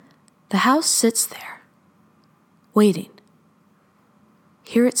The house sits there, waiting.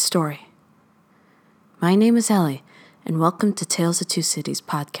 Hear its story. My name is Ellie, and welcome to Tales of Two Cities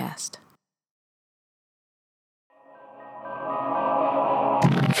podcast.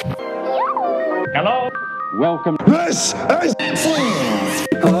 Hello? Welcome. This is Tales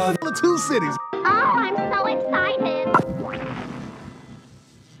of the Two Cities. Oh, I'm so excited.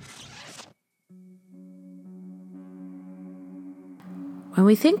 When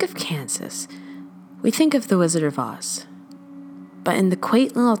we think of Kansas, we think of the Wizard of Oz. But in the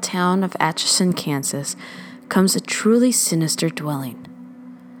quaint little town of Atchison, Kansas, comes a truly sinister dwelling.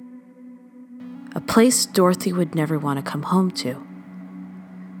 A place Dorothy would never want to come home to.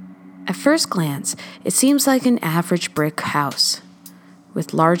 At first glance, it seems like an average brick house,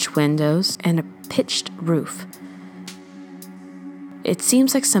 with large windows and a pitched roof. It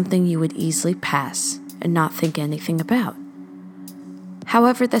seems like something you would easily pass and not think anything about.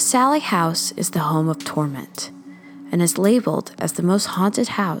 However, the Sally house is the home of torment, and is labeled as the most haunted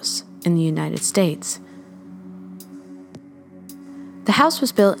house in the United States. The house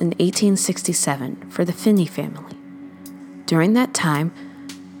was built in 1867 for the Finney family. During that time,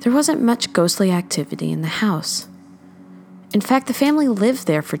 there wasn't much ghostly activity in the house. In fact, the family lived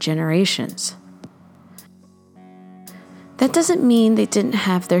there for generations. That doesn't mean they didn't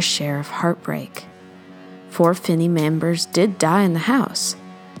have their share of heartbreak. 4 Finney members did die in the house.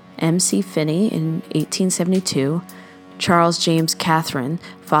 M.C. Finney in 1872, Charles James Catherine,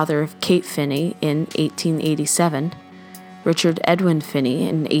 father of Kate Finney, in 1887, Richard Edwin Finney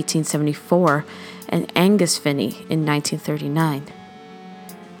in 1874, and Angus Finney in 1939.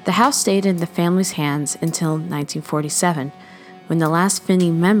 The house stayed in the family's hands until 1947, when the last Finney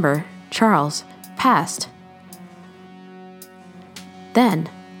member, Charles, passed. Then,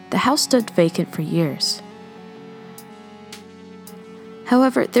 the house stood vacant for years.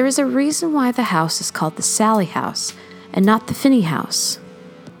 However, there is a reason why the house is called the Sally House and not the Finney House.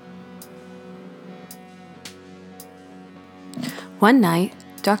 One night,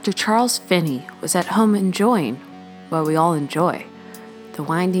 Dr. Charles Finney was at home enjoying, what we all enjoy, the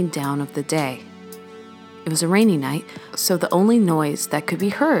winding down of the day. It was a rainy night, so the only noise that could be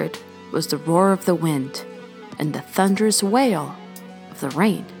heard was the roar of the wind and the thunderous wail of the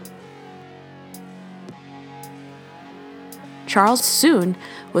rain. Charles soon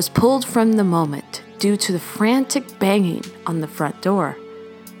was pulled from the moment due to the frantic banging on the front door.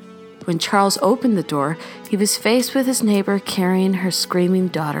 When Charles opened the door, he was faced with his neighbor carrying her screaming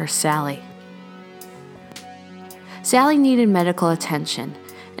daughter, Sally. Sally needed medical attention,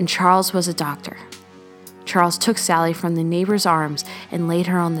 and Charles was a doctor. Charles took Sally from the neighbor's arms and laid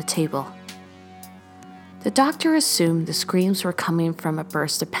her on the table. The doctor assumed the screams were coming from a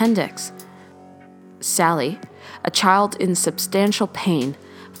burst appendix. Sally, a child in substantial pain,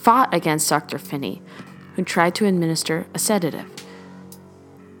 fought against Dr. Finney, who tried to administer a sedative.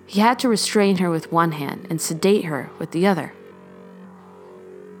 He had to restrain her with one hand and sedate her with the other.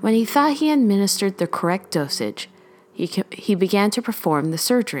 When he thought he administered the correct dosage, he began to perform the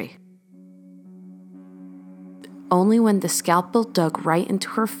surgery. Only when the scalpel dug right into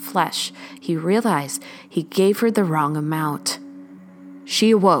her flesh, he realized he gave her the wrong amount. She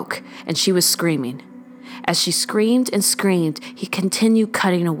awoke, and she was screaming. As she screamed and screamed, he continued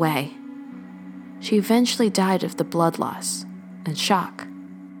cutting away. She eventually died of the blood loss and shock.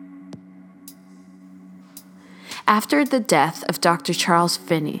 After the death of Dr. Charles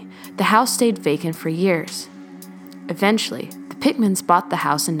Finney, the house stayed vacant for years. Eventually, the Pickmans bought the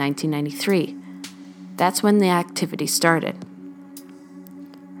house in 1993. That's when the activity started.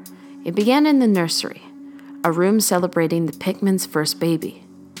 It began in the nursery, a room celebrating the Pickmans' first baby.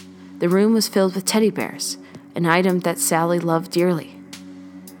 The room was filled with teddy bears, an item that Sally loved dearly.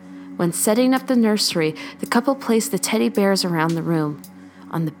 When setting up the nursery, the couple placed the teddy bears around the room,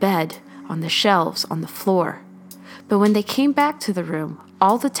 on the bed, on the shelves, on the floor. But when they came back to the room,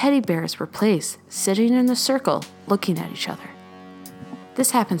 all the teddy bears were placed, sitting in a circle, looking at each other. This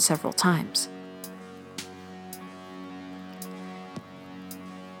happened several times.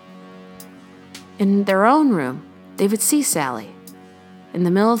 In their own room, they would see Sally. In the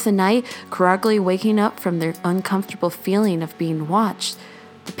middle of the night, groggily waking up from their uncomfortable feeling of being watched,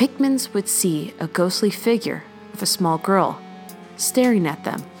 the Pickmans would see a ghostly figure of a small girl staring at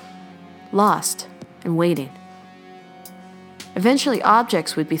them, lost and waiting. Eventually,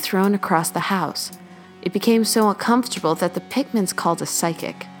 objects would be thrown across the house. It became so uncomfortable that the Pickmans called a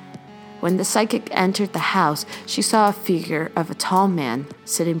psychic. When the psychic entered the house, she saw a figure of a tall man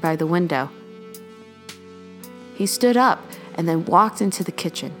sitting by the window. He stood up and then walked into the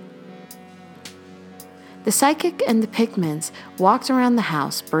kitchen. The psychic and the pigments walked around the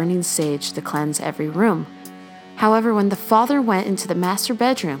house, burning sage to cleanse every room. However, when the father went into the master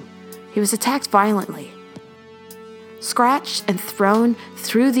bedroom, he was attacked violently. Scratched and thrown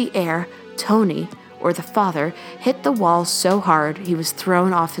through the air, Tony, or the father, hit the wall so hard he was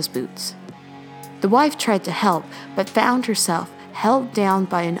thrown off his boots. The wife tried to help, but found herself held down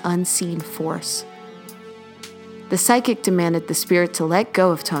by an unseen force. The psychic demanded the spirit to let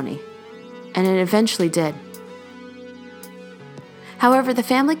go of Tony, and it eventually did. However, the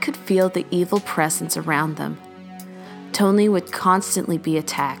family could feel the evil presence around them. Tony would constantly be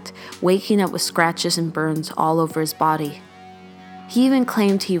attacked, waking up with scratches and burns all over his body. He even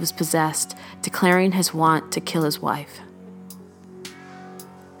claimed he was possessed, declaring his want to kill his wife.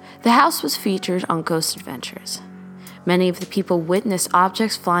 The house was featured on Ghost Adventures. Many of the people witnessed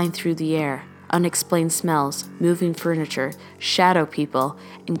objects flying through the air, unexplained smells, moving furniture, shadow people,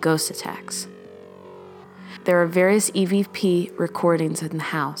 and ghost attacks. There are various EVP recordings in the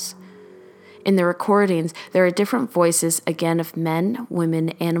house. In the recordings, there are different voices, again of men, women,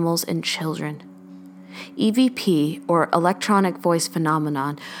 animals, and children. EVP, or electronic voice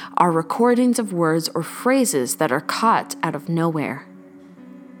phenomenon, are recordings of words or phrases that are caught out of nowhere.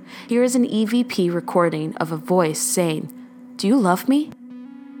 Here is an EVP recording of a voice saying, "Do you love me?"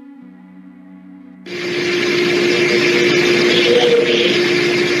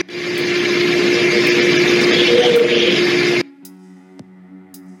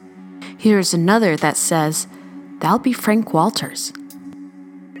 Here's another that says, "That'll be Frank Walters."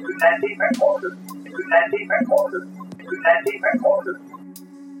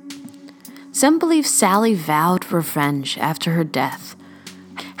 Some believe Sally vowed revenge after her death.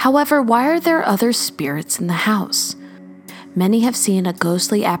 However, why are there other spirits in the house? Many have seen a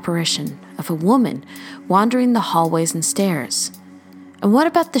ghostly apparition of a woman wandering the hallways and stairs. And what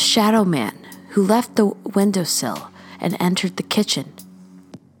about the shadow man who left the windowsill and entered the kitchen?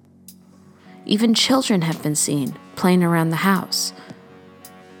 Even children have been seen playing around the house.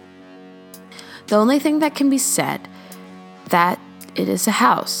 The only thing that can be said that it is a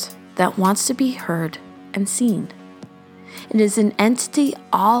house that wants to be heard and seen. It is an entity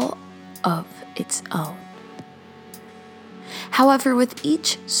all of its own. However, with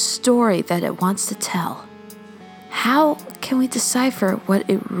each story that it wants to tell, how can we decipher what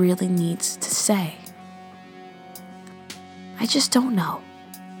it really needs to say? I just don't know.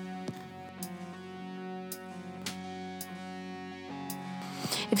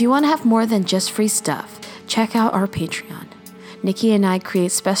 If you want to have more than just free stuff, check out our Patreon. Nikki and I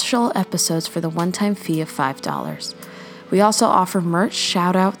create special episodes for the one-time fee of $5. We also offer merch,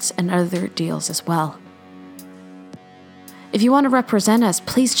 shoutouts, and other deals as well. If you want to represent us,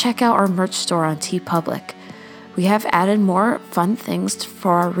 please check out our merch store on TeePublic. We have added more fun things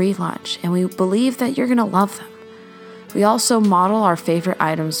for our relaunch, and we believe that you're going to love them. We also model our favorite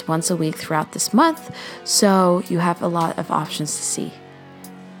items once a week throughout this month, so you have a lot of options to see.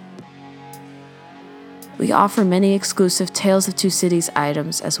 We offer many exclusive Tales of Two Cities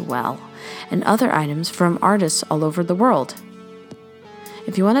items as well, and other items from artists all over the world.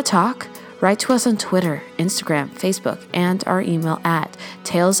 If you want to talk, write to us on Twitter, Instagram, Facebook, and our email at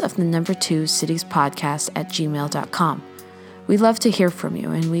talesofthe2citiespodcast@gmail.com. We love to hear from you,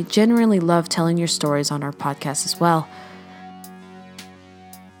 and we genuinely love telling your stories on our podcast as well.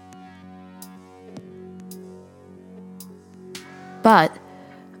 But,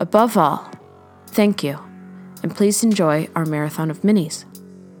 above all, thank you, and please enjoy our marathon of minis.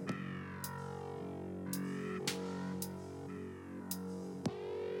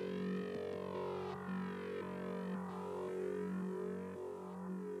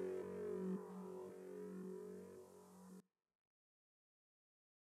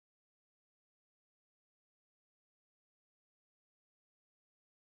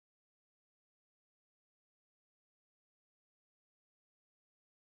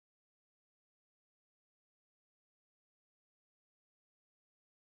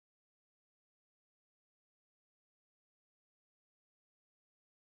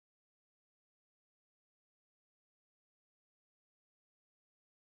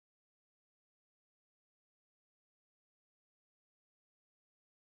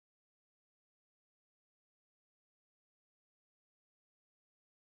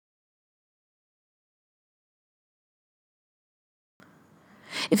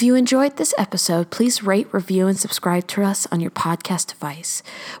 If you enjoyed this episode, please rate, review, and subscribe to us on your podcast device.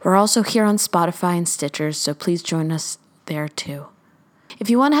 We're also here on Spotify and Stitcher, so please join us there too. If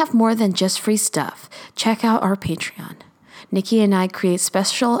you want to have more than just free stuff, check out our Patreon. Nikki and I create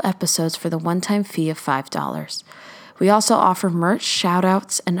special episodes for the one-time fee of $5. We also offer merch,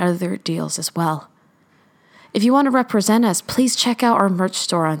 shoutouts, and other deals as well. If you want to represent us, please check out our merch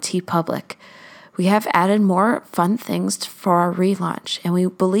store on TeePublic. We have added more fun things for our relaunch, and we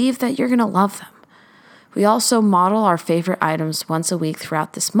believe that you're going to love them. We also model our favorite items once a week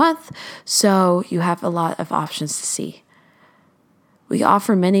throughout this month, so you have a lot of options to see. We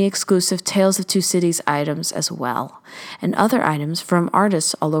offer many exclusive Tales of Two Cities items as well, and other items from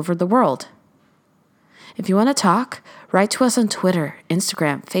artists all over the world. If you want to talk, write to us on Twitter,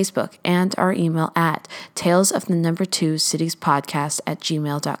 Instagram, Facebook, and our email at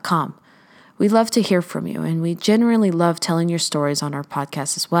talesofthe2citiespodcast@gmail.com. We love to hear from you, and we genuinely love telling your stories on our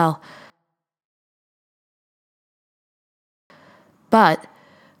podcast as well. But,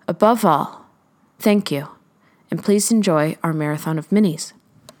 above all, thank you, and please enjoy our marathon of minis.